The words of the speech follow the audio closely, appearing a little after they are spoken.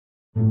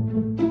Alrighty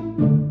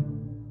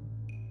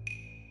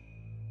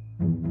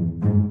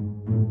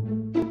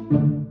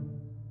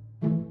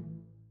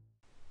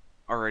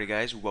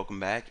guys, welcome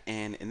back,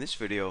 and in this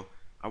video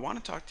I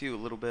want to talk to you a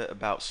little bit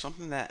about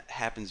something that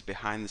happens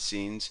behind the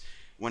scenes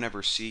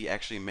whenever C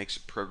actually makes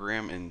a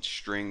program in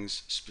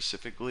strings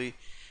specifically,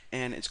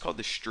 and it's called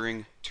the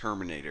string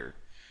terminator.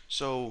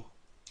 So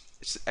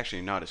it's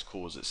actually not as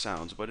cool as it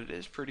sounds, but it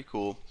is pretty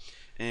cool,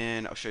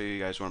 and I'll show you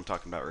guys what I'm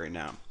talking about right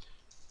now.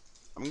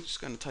 I'm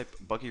just going to type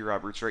Bucky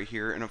Roberts right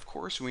here, and of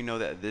course we know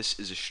that this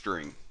is a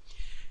string.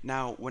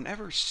 Now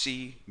whenever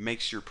C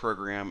makes your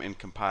program and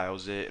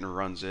compiles it and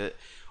runs it,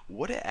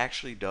 what it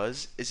actually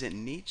does is it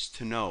needs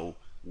to know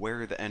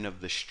where the end of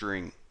the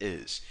string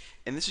is.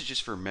 And this is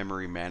just for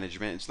memory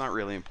management. It's not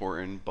really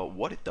important, but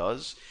what it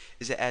does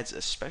is it adds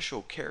a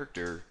special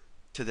character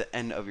to the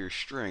end of your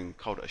string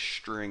called a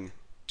string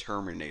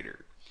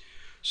terminator.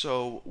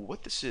 So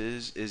what this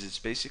is it's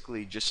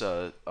basically just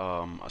a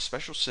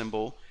special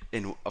symbol,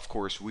 and of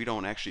course we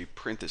don't actually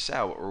print this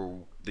out, or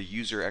the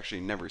user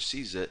actually never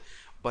sees it,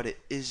 but it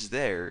is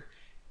there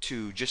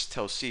to just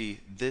tell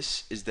C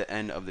this is the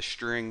end of the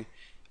string.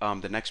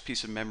 The next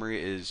piece of memory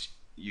is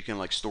you can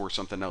like store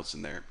something else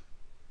in there.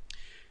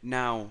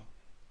 Now,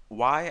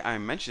 why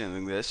I'm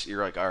mentioning this,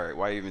 you're like, alright,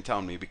 why are you even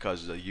telling me?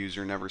 Because the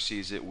user never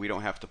sees it, we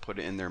don't have to put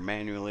it in there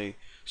manually,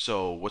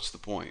 so what's the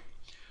point?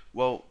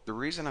 Well, the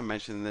reason I'm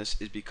mentioning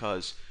this is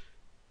because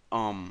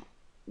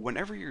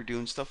whenever you're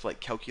doing stuff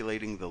like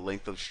calculating the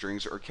length of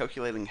strings or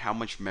calculating how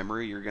much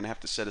memory you're going to have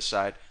to set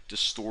aside to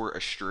store a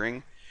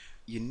string,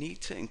 you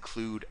need to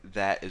include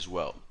that as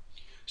well.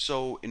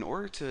 So in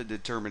order to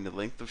determine the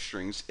length of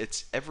strings,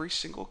 it's every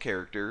single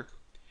character,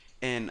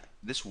 and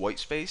this white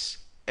space,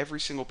 every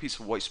single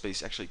piece of white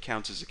space actually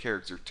counts as a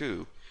character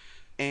too,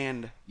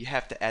 and you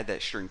have to add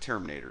that string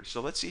terminator. So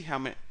let's see how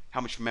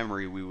much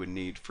memory we would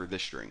need for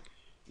this string.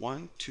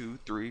 1, 2,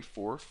 3,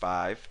 4,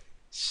 5,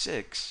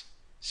 6,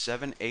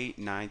 7, 8,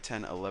 9,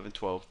 10, 11,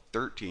 12,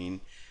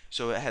 13.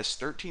 So it has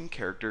 13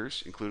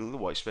 characters, including the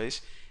white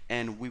space,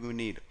 and we would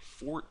need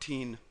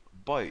 14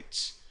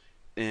 bytes.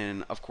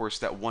 And of course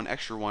that one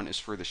extra one is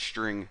for the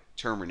string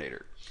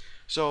terminator.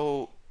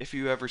 So if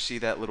you ever see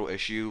that little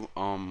issue,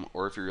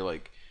 or if you're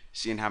like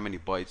seeing how many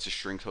bytes the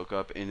string took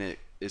up and it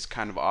is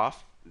kind of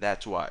off,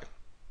 that's why.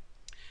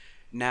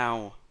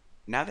 Now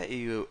that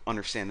you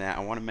understand that,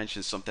 I want to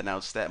mention something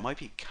else that might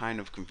be kind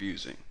of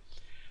confusing.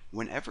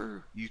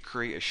 Whenever you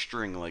create a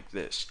string like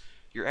this,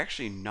 you're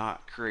actually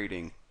not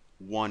creating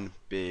one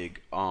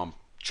big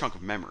chunk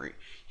of memory.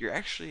 You're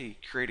actually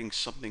creating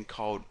something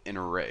called an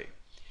array.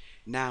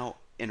 Now,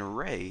 an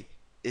array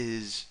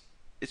it's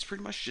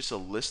pretty much just a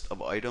list of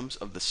items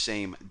of the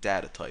same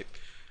data type.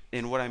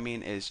 And what I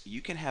mean is you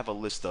can have a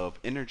list of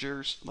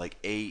integers like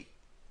 8,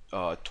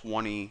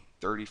 20,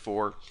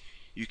 34.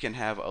 You can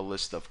have a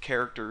list of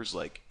characters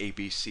like A,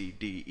 B, C,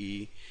 D,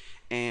 E.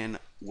 And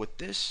what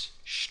this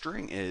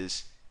string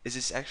is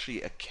it's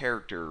actually a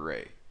character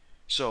array.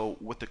 So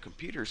what the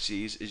computer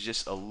sees is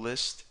just a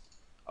list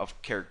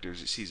of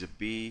characters. It sees a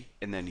B,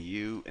 and then a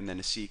U, and then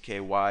a C, K,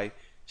 Y,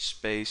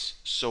 space,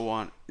 so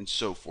on and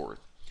so forth.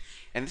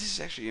 And this is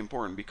actually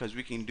important because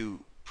we can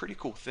do pretty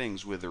cool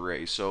things with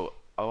arrays. So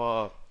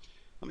let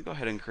me go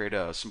ahead and create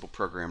a simple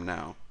program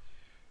now,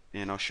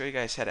 and I'll show you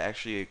guys how to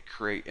actually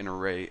create an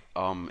array.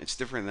 It's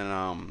different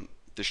than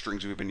the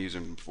strings we've been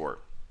using before.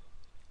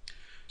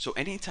 So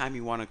anytime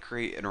you want to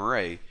create an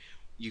array,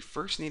 you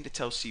first need to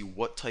tell C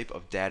what type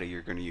of data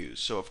you're going to use.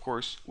 So of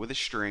course with a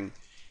string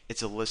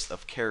it's a list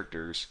of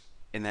characters,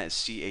 and that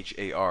is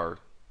char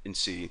in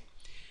C.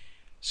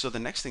 So the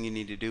next thing you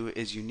need to do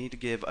is you need to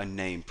give a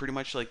name. Pretty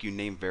much like you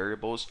name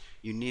variables,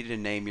 you need to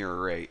name your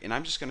array. And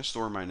I'm just going to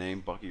store my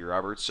name, Bucky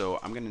Robert, so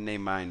I'm going to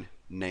name mine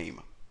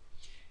name.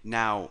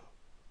 Now,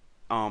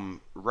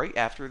 right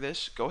after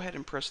this, go ahead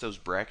and press those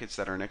brackets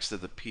that are next to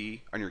the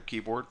P on your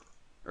keyboard,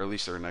 or at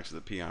least they're next to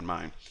the P on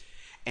mine.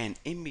 And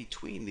in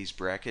between these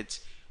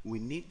brackets, we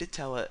need to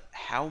tell it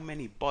how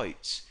many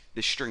bytes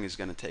this string is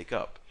going to take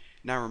up.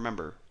 Now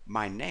remember,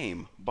 my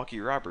name,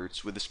 Bucky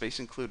Roberts, with the space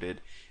included,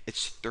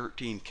 it's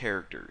 13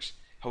 characters.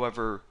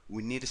 However,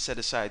 we need to set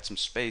aside some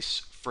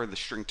space for the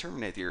string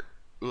terminator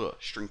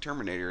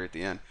at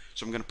the end.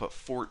 So I'm going to put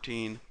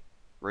 14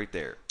 right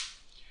there.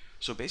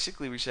 So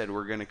basically we said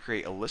we're going to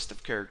create a list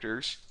of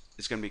characters.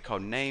 It's going to be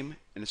called name,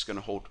 and it's going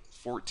to hold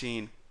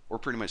 14, or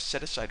pretty much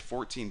set aside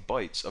 14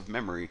 bytes of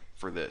memory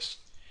for this.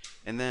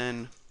 And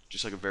then,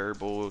 just like a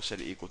variable,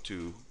 set it equal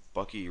to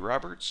Bucky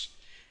Roberts.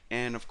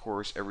 And of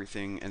course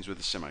everything ends with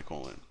a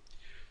semicolon.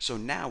 So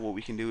now what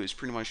we can do is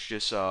pretty much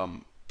just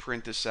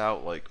print this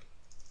out, like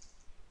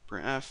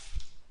printf,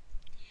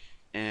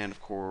 and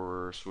of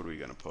course what are we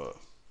gonna put?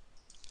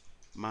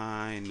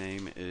 My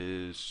name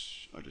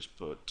is, I'll just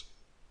put,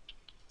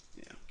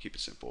 keep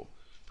it simple,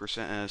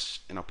 %s,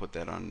 and I'll put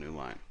that on a new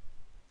line.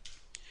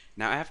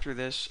 Now after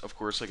this, of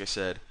course, like I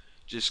said,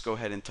 just go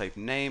ahead and type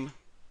name,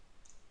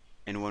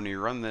 and when you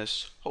run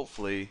this,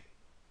 hopefully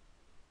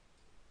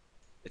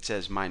it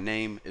says my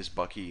name is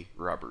Bucky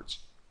Roberts.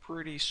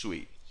 Pretty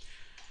sweet.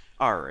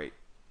 Alright,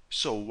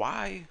 so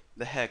why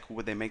the heck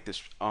would they make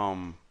this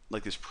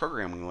like this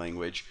programming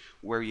language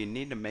where you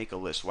need to make a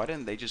list? Why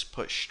didn't they just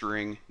put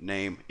string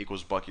name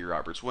equals Bucky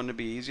Roberts? Wouldn't it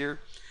be easier?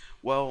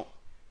 Well,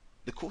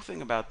 the cool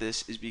thing about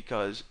this is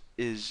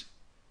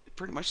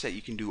pretty much that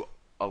you can do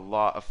a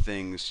lot of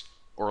things,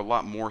 or a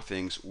lot more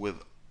things, with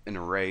an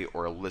array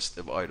or a list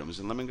of items.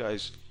 And let me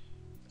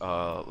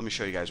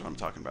show you guys what I'm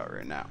talking about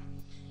right now.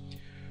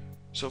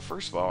 So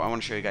first of all, I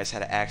want to show you guys how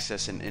to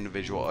access an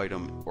individual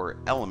item or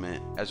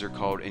element, as they're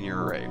called, in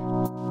your array.